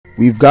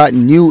We've got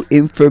new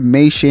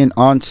information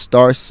on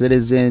Star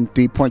Citizen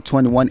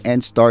 3.21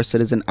 and Star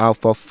Citizen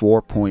Alpha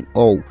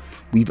 4.0.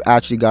 We've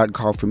actually got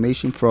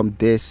confirmation from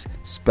this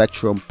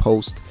Spectrum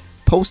post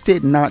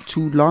posted not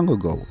too long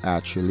ago,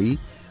 actually,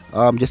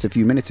 just a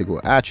few minutes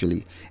ago,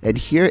 actually. And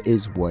here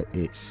is what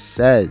it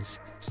says.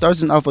 Star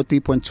Citizen Alpha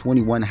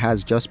 3.21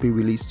 has just been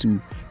released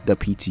to the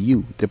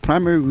PTU. The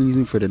primary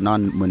reason for the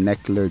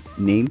non-molecular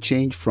name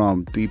change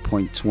from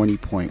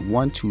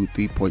 3.20.1 to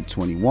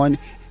 3.21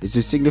 is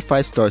to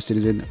signify Star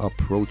Citizen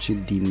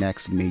approaching the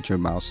next major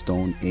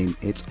milestone in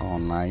its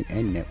online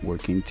and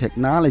networking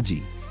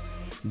technology.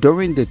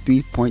 During the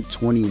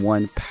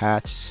 3.21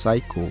 patch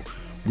cycle,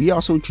 we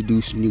also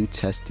introduced new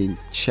testing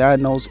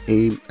channels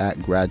aimed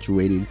at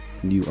graduating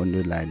new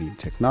underlying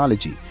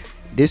technology.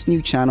 This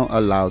new channel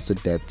allows the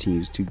dev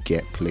teams to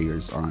get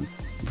players on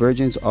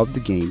versions of the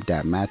game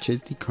that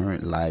matches the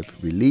current live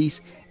release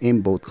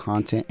in both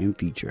content and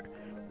feature,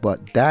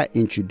 but that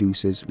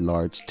introduces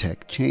large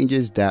tech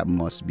changes that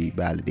must be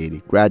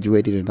validated,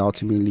 graduated, and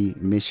ultimately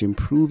mission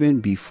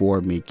proven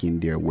before making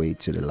their way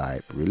to the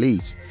live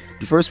release.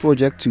 The first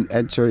project to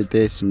enter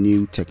this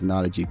new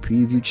technology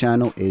preview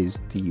channel is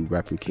the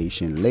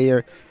replication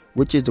layer,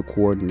 which is the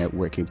core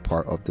networking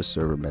part of the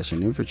server mesh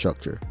and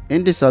infrastructure.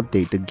 In this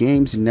update, the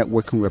game's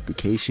networking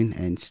replication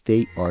and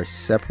state are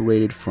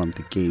separated from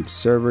the game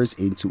servers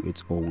into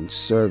its own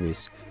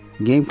service.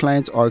 Game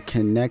clients are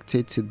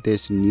connected to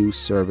this new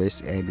service,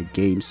 and the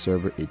game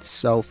server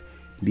itself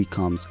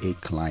becomes a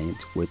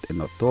client with an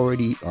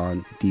authority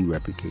on the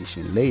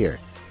replication layer.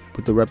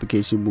 With the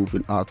replication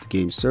moving off the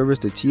game servers,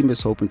 the team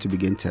is hoping to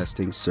begin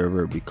testing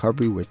server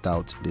recovery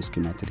without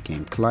disconnected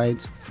game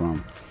clients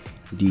from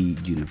the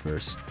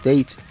universe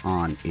state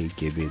on a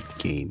given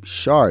game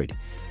shard.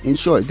 In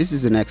short, this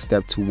is the next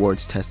step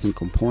towards testing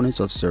components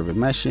of server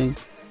meshing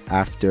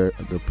after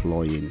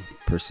deploying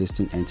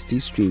persistent entity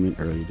streaming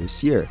earlier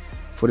this year.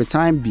 For the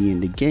time being,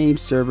 the game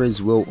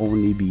servers will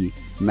only be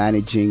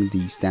managing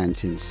the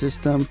stand-in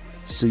system,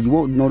 so you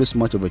won't notice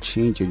much of a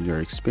change in your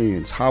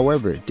experience.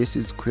 However, this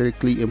is a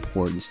critically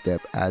important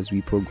step as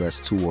we progress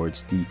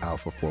towards the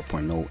Alpha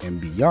 4.0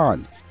 and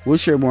beyond. We'll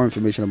share more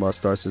information about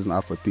Star Citizen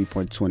Alpha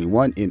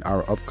 3.21 in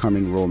our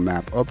upcoming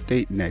roadmap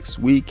update next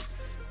week.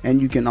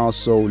 And you can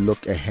also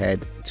look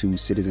ahead to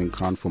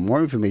CitizenCon for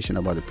more information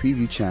about the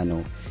preview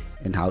channel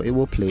and how it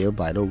will play a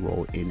vital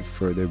role in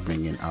further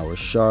bringing our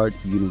shard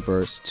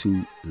universe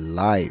to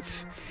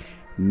life.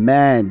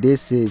 Man,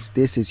 this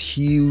is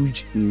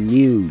huge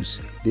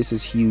news. This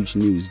is huge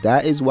news.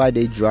 That is why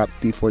they dropped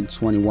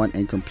 3.21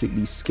 and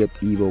completely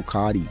skipped Evo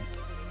Kadi,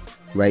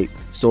 right?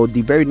 So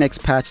the very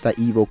next patch that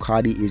Evo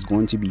Kadi is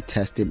going to be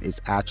testing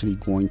is actually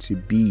going to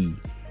be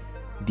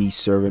the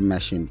server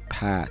meshing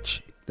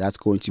patch. That's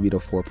going to be the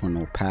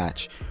 4.0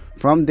 patch.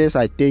 From this,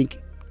 I think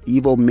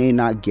Evo may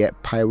not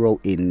get Pyro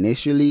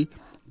initially,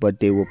 but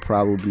they will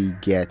probably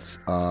get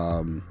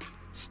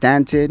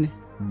Stanton,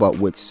 but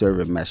with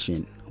server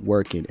meshing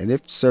working. And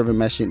if server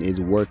meshing is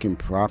working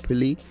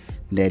properly,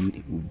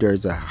 then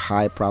there's a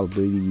high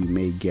probability we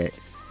may get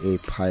a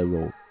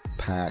Pyro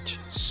patch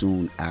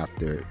soon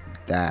after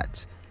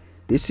that.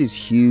 This is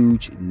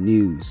huge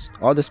news.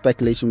 All the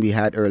speculation we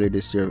had earlier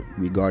this year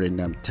regarding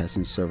them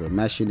testing server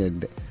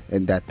meshing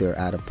and that they're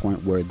at a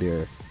point where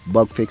they're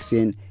bug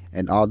fixing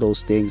and all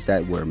those things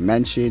that were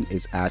mentioned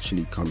is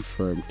actually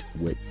confirmed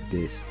with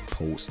this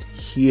post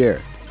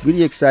here.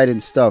 Really exciting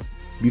stuff.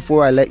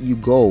 Before I let you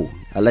go,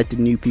 I'd like the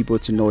new people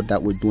to know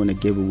that we're doing a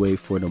giveaway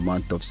for the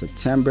month of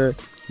September.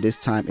 This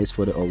time is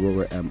for the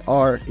Aurora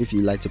MR. If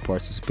you'd like to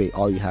participate,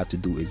 all you have to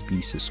do is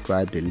be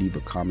subscribed and leave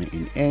a comment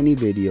in any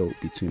video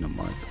between the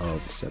month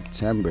of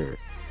September.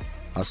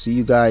 I'll see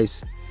you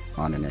guys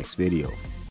on the next video.